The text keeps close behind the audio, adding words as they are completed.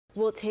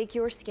will take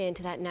your skin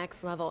to that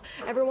next level.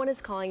 Everyone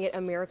is calling it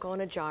a miracle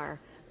in a jar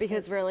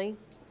because really,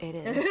 it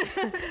is.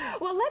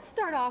 Well, let's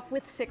start off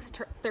with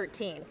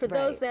 613. For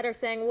those that are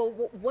saying,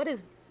 well, what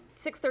is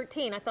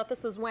 613? I thought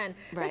this was WEN.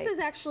 Right. This is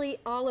actually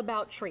all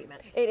about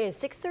treatment. It is.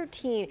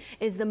 613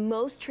 is the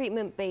most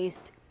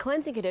treatment-based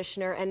cleansing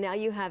conditioner, and now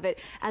you have it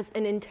as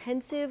an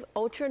intensive,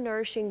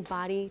 ultra-nourishing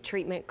body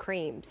treatment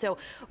cream. So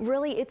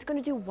really, it's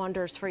going to do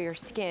wonders for your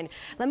skin.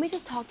 Let me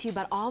just talk to you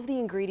about all of the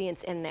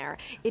ingredients in there.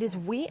 It is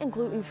wheat and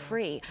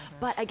gluten-free,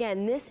 but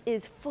again, this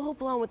is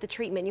full-blown with the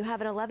treatment. You have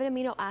an 11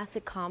 amino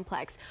acid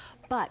complex,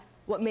 but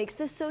what makes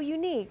this so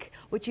unique,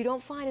 which you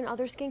don't find in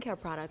other skincare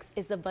products,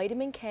 is the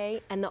vitamin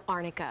K and the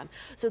arnica.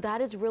 So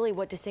that is really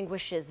what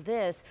distinguishes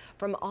this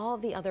from all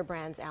of the other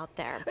brands out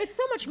there. It's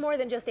so much more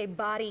than just a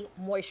body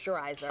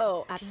moisturizer.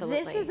 Oh, absolutely.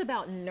 This is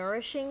about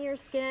nourishing your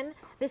skin.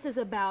 This is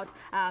about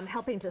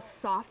helping to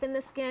soften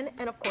the skin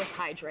and, of course,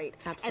 hydrate.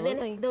 Absolutely.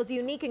 And then those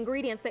unique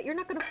ingredients that you're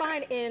not going to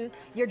find in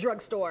your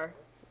drugstore.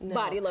 No.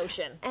 Body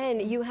lotion.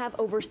 And you have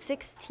over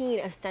 16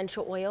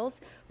 essential oils,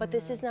 but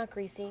this is not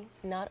greasy,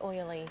 not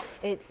oily.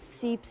 It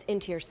seeps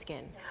into your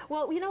skin.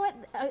 Well, you know what?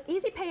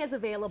 Easy Pay is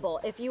available.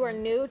 If you are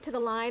new to the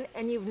line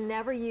and you've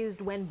never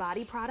used WEN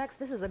body products,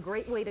 this is a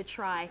great way to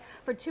try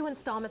for 2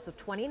 installments of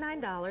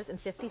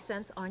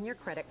 $29.50 on your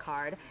credit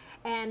card.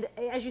 And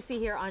as you see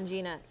here on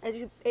Gina,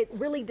 it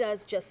really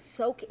does just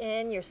soak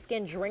in, your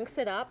skin drinks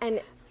it up.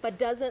 But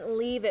doesn't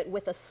leave it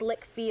with a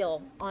slick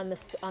feel on the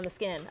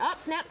skin. Oh,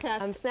 snap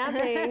test. I'm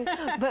snapping.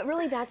 But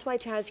really, that's why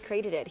Chaz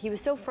created it. He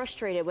was so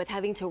frustrated with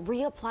having to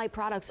reapply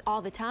products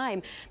all the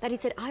time that he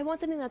said, I want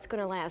something that's going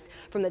to last.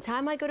 From the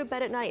time I go to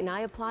bed at night and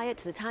I apply it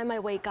to the time I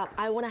wake up,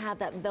 I want to have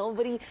that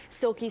velvety,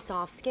 silky,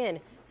 soft skin.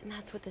 And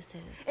that's what this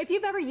is. If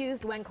you've ever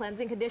used WEN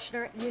cleansing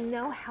conditioner, you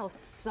know how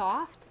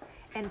soft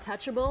and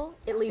touchable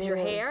it leaves your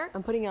hair.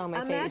 I'm putting it on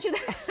my face.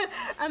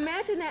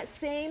 Imagine that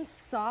same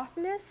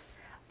softness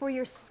for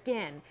your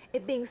skin,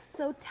 it being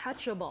so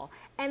touchable.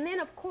 And then,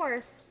 of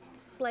course,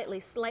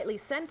 slightly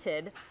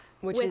scented.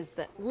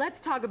 Let's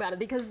talk about it,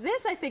 because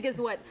this, I think,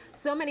 is what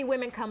so many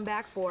women come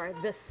back for,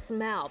 the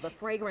smell, the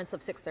fragrance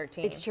of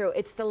 613. It's true.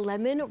 It's the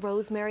lemon,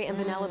 rosemary, and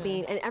vanilla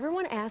bean. And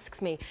everyone asks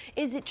me,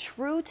 is it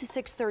true to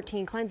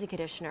 613 cleansing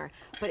conditioner?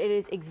 But it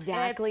is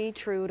exactly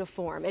true to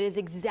form. It is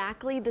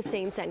exactly the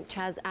same scent.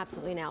 Chaz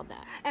absolutely nailed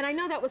that. And I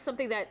know that was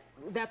something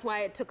that's why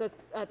it took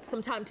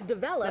some time to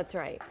develop. That's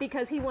right.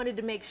 Because he wanted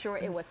to make sure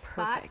it was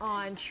spot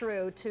on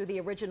true to the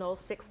original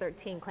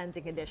 613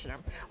 cleansing conditioner.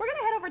 We're going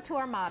to head over to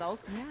our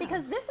models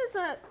because this is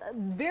a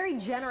very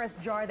generous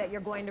jar that you're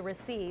going to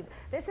receive.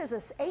 This is an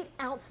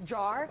 8-ounce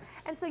jar,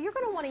 and so you're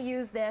going to want to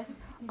use this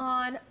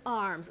on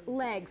arms,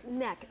 legs,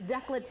 neck,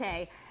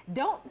 décolleté.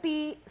 Don't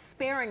be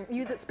sparing,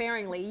 use it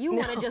sparingly. You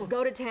want to just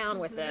go to town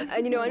with this.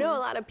 And you know, I know a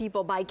lot of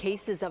people buy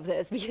cases of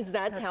this because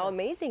that's how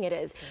amazing it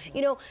is.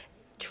 You know,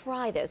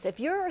 try this. If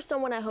you're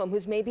someone at home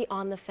who's maybe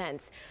on the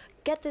fence,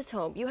 get this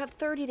home. You have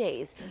 30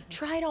 days.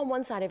 Try it on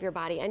one side of your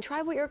body and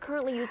try what you're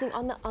currently using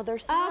on the other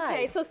side.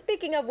 Okay, so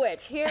speaking of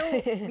which, here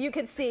you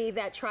can see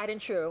that tried and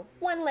true.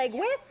 One leg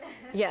with,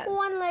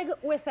 one leg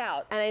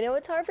without. And I know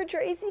it's hard for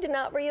Tracy to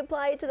not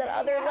reapply it to that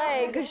other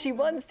leg because she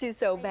wants to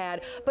so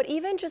bad. But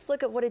even just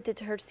look at what it did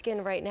to her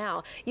skin right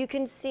now. You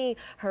can see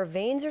her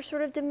veins are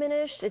sort of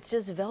diminished. It's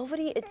just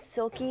velvety, it's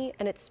silky,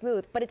 and it's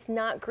smooth, but it's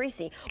not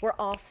greasy. We're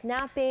all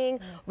snapping.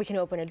 We can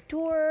open a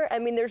door. I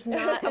mean, there's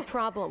not a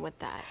problem with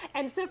that.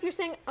 And so if you're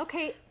saying,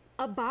 okay,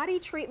 a body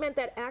treatment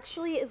that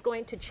actually is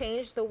going to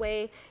change the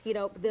way, you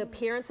know, the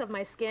appearance of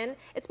my skin,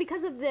 it's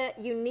because of the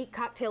unique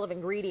cocktail of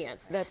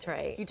ingredients. That's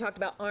right. You talked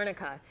about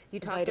arnica, you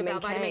talked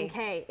about vitamin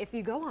K. If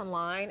you go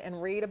online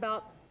and read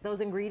about those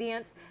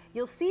ingredients,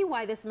 you'll see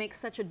why this makes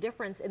such a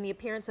difference in the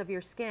appearance of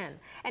your skin.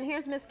 And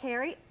here's Miss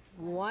Carrie.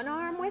 One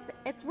arm with,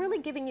 it's really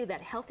giving you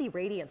that healthy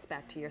radiance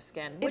back to your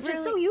skin, which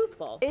is so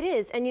youthful. It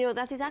is, and you know,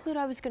 that's exactly what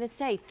I was going to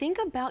say. Think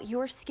about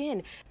your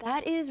skin.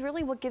 That is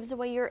really what gives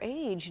away your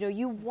age. You know,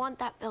 you want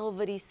that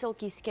velvety,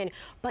 silky skin,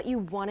 but you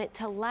want it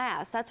to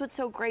last. That's what's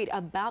so great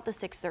about the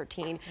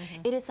 613.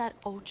 It is that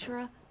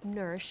ultra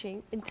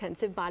nourishing,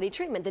 intensive body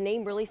treatment. The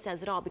name really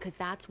says it all because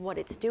that's what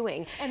it's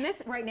doing. And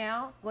this right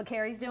now, what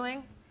Carrie's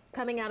doing,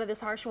 coming out of this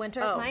harsh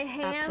winter, my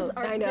hands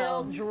are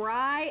still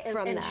dry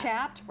and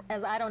chapped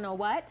as I don't know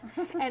what.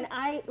 And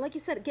I, like you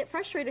said, get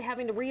frustrated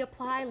having to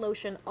reapply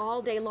lotion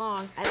all day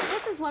long. And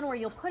this is one where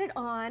you'll put it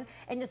on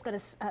and it's going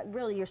to,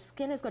 really, your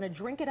skin is going to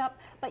drink it up,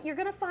 but you're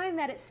going to find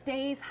that it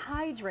stays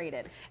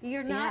hydrated.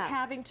 You're not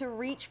having to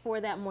reach for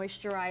that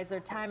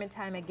moisturizer time and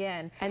time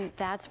again. And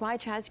that's why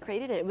Chaz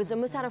created it. It was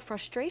almost out of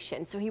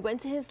frustration. So he went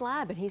to his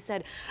lab and he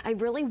said, I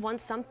really want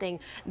something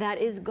that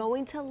is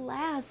going to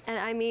last. And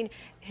I mean,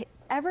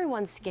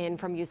 everyone's skin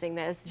from using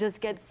this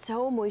just gets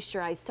so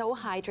moisturized, so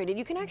hydrated.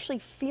 You can actually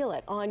feel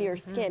it on your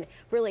skin,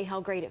 really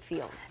how great it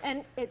feels.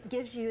 And it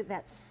gives you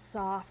that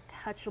soft,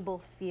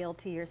 touchable feel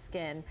to your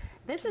skin.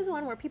 This is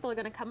one where people are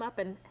going to come up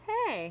and,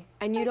 hey.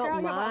 And you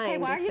don't mind okay,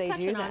 why are if you they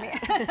touching do on me?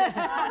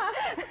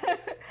 that.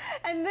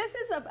 And this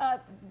is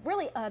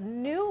really a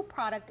new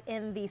product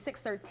in the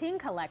 613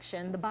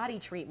 collection, the body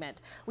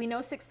treatment. We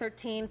know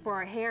 613 for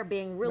our hair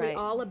being really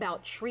all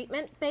about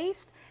treatment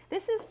based.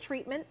 This is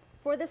treatment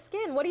for the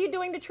skin. What are you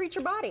doing to treat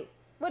your body?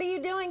 What are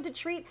you doing to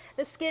treat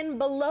the skin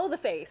below the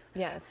face?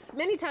 Yes.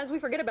 Many times we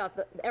forget about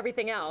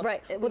everything else.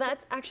 Right. Well,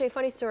 that's actually a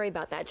funny story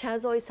about that.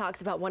 Chaz always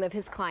talks about one of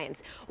his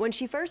clients. When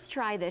she first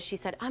tried this, she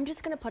said, I'm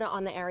just going to put it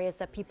on the areas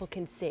that people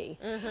can see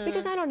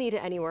because I don't need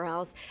it anywhere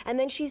else. And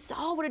then she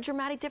saw what a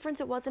dramatic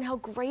difference it was and how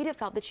great it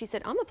felt that she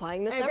said, I'm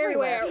applying this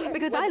everywhere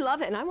because I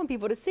love it and I want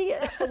people to see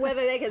it.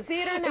 Whether they can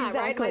see it or not,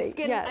 right? My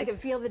skin, I can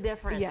feel the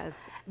difference. Yes.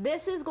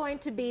 This is going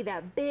to be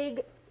that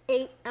big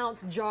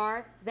 8-ounce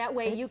jar. That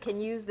way you can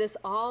use this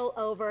all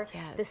over.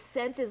 Yes. The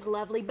scent is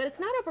lovely, but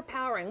it's not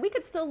overpowering. We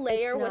could still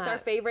layer with our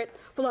favorite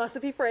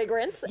Philosophy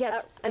fragrance.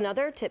 Yes,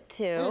 another tip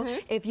too,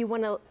 if you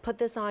want to put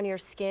this on your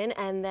skin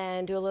and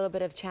then do a little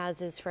bit of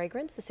Chaz's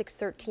fragrance, the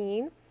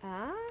 613.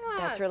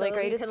 That's really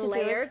great to do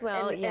as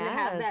well.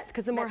 Yes,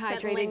 because the more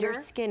hydrated your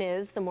skin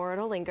is, the more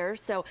it'll linger.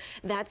 So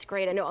that's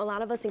great. I know a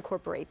lot of us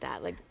incorporate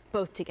that, like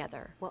both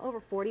together. Well,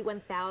 over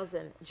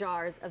 41,000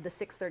 jars of the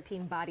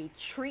 613 body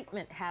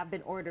treatment have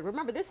been ordered.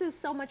 Remember, this is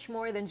so much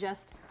more than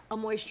just a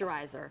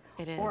moisturizer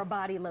or a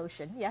body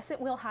lotion. Yes, it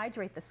will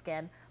hydrate the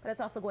skin, but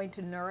it's also going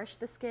to nourish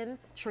the skin,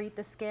 treat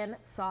the skin,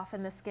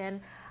 soften the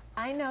skin.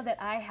 I know that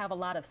I have a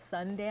lot of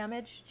sun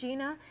damage,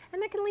 Gina,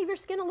 and that can leave your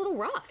skin a little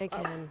rough. It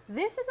can.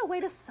 This is a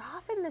way to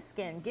soften the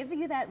skin, give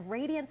you that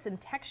radiance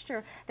and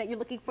texture that you're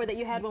looking for that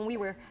you had when we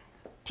were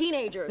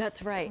teenagers.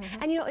 That's right.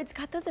 And you know, it's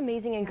got those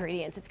amazing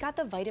ingredients. It's got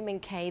the vitamin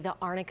K, the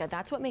arnica.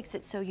 That's what makes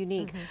it so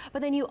unique.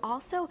 But then you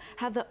also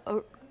have the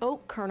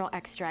oat kernel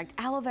extract,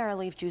 aloe vera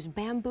leaf juice,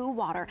 bamboo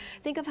water.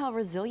 Think of how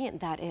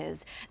resilient that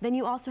is. Then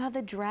you also have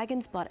the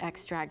dragon's blood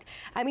extract.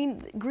 I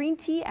mean, green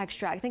tea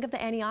extract. Think of the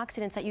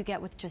antioxidants that you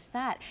get with just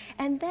that.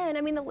 And then,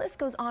 I mean, the list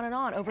goes on and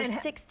on. Over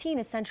 16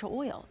 essential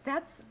oils.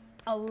 That's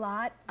a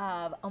lot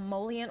of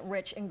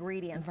emollient-rich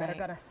ingredients that are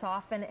going to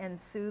soften and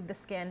soothe the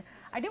skin.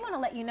 I do want to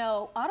let you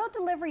know, auto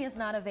delivery is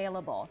not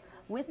available.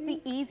 With the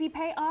Easy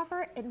Pay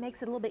offer, it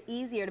makes it a little bit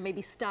easier to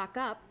maybe stock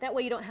up. That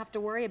way you don't have to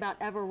worry about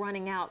ever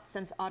running out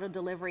since auto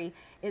delivery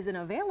isn't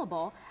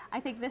available. I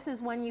think this is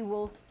one you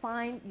will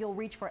find you'll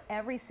reach for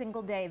every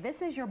single day.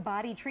 This is your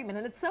body treatment,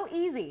 and it's so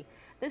easy.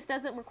 This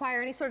doesn't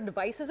require any sort of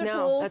devices or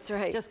tools. That's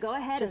right. Just go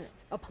ahead and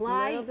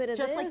apply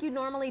just like you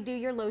normally do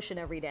your lotion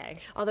every day.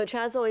 Although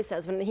Chaz always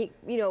says when he,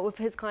 you know, if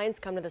his clients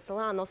come to the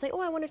salon, they'll say, oh,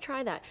 I want to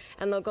try that.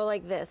 And they'll go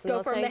like this. And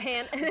go from the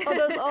hand.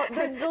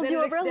 They'll do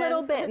over a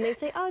little bit. And they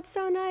say, oh, it's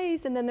so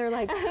nice. And then they're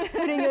like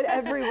putting it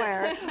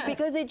everywhere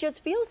because it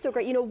just feels so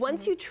great. You know,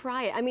 once you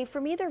try it, I mean,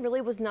 for me, there really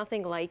was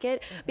nothing like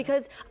it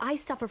because I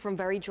suffer from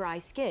very dry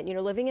skin. You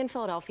know, living in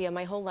Philadelphia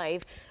my whole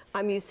life,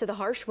 I'm used to the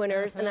harsh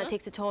winters and that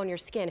takes a toll on your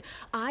skin.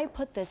 I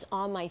put this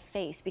on my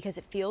face because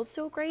it feels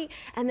so great,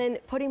 and then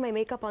putting my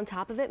makeup on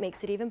top of it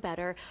makes it even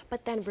better.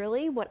 But then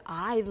really what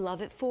I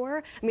love it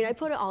for, I mean, I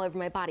put it all over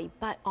my body,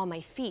 but on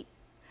my feet.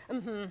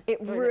 It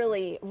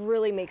really,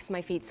 really makes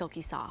my feet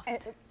silky soft.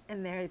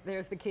 And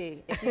there's the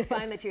key. If you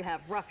find that you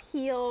have rough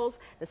heels,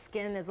 the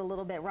skin is a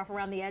little bit rough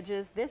around the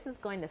edges, this is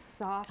going to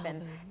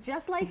soften.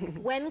 Just like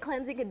WEN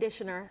Cleansing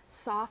Conditioner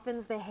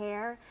softens the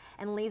hair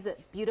and leaves it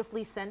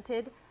beautifully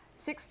scented,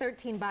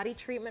 613 body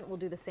treatment will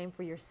do the same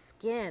for your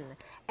skin.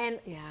 And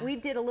we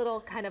did a little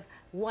kind of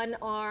one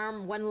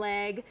arm, one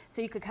leg,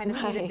 so you could kind of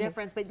see the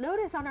difference. But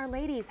notice on our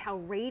ladies how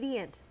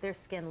radiant their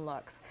skin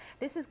looks.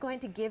 This is going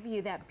to give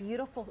you that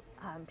beautiful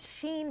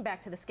sheen back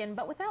to the skin,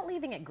 but without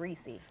leaving it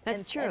greasy and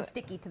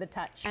sticky to the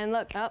touch. And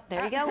look, oh,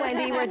 there you go,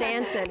 Wendy, we're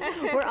dancing.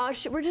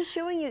 We're just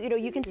showing you, you know,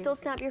 you can still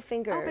snap your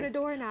fingers. Open a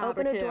doorknob.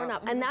 Open a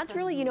doorknob. And that's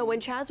really, you know, when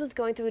Chaz was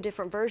going through the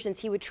different versions,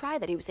 he would try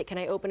that. He would say, can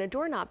I open a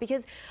doorknob?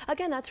 Because,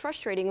 again, that's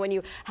frustrating when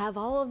you have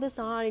all of this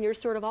on and you're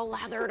sort of all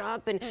lathered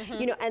up and,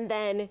 you know, and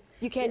then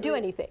you can't do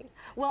anything.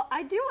 Well,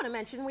 I do want to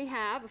mention we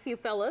have a few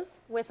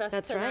fellas with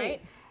us tonight.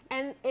 Right.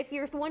 And if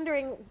you're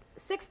wondering,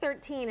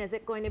 613, is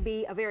it going to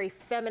be a very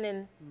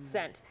feminine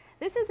scent?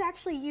 This is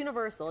actually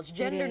universal. It's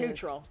gender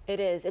neutral. It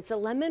is. It's a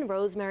lemon,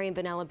 rosemary, and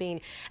vanilla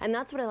bean. And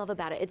that's what I love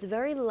about it. It's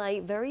very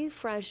light, very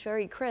fresh,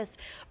 very crisp,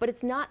 but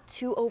it's not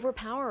too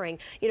overpowering.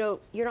 You know,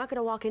 you're not going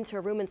to walk into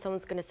a room and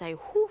someone's going to say,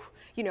 whew,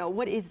 you know,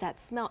 what is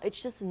that smell?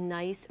 It's just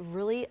nice,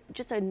 really,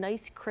 just a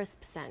nice,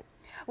 crisp scent.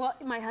 Well,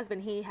 my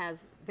husband, he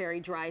has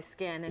very dry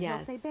skin, and he'll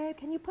say, babe,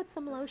 can you put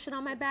some lotion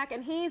on my back?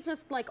 And he's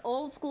just like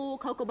old school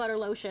cocoa butter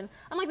lotion.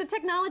 I'm like, the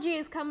technology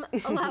has come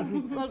a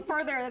lot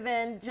further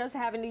than just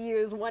having to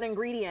use one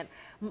ingredient.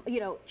 You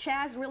know,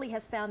 Chaz really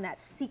has found that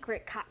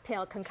secret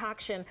cocktail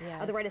concoction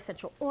of the right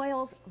essential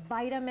oils,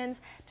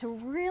 vitamins, to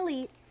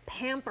really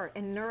pamper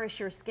and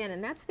nourish your skin,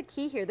 and that's the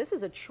key here. This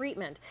is a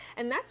treatment,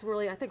 and that's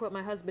really, I think, what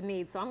my husband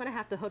needs, so I'm gonna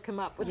have to hook him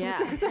up with some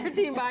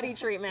 613 body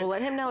treatment. Well,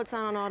 let him know it's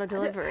not on auto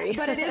delivery.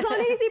 But it is on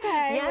Easy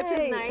Pay, which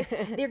is nice.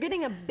 They're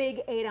getting a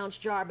big 8-ounce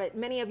jar, but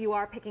many of you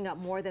are picking up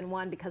more than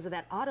one because of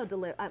that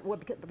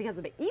because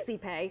of the Easy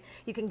Pay.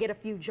 You can get a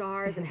few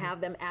jars and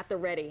have them at the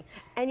ready.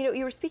 And you know,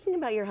 you were speaking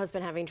about your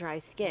husband having dry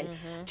skin.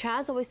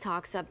 Chaz always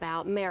talks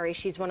about Mary.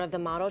 She's one of the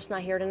models. She's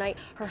not here tonight.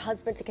 Her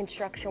husband's a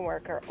construction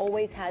worker.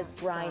 Always has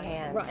dry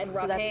hands. And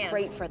so that's hands.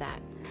 great for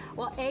that.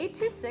 Well,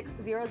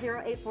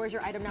 A260084 is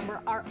your item number.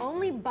 Our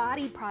only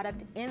body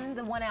product in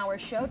the 1 hour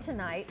show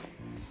tonight.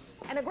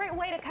 And a great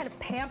way to kind of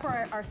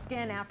pamper our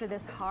skin after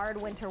this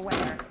hard winter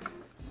weather.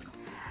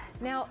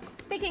 Now,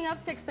 speaking of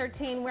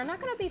 613, we're not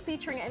going to be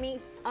featuring any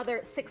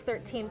other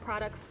 613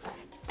 products,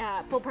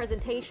 full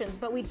presentations,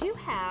 but we do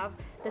have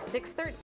the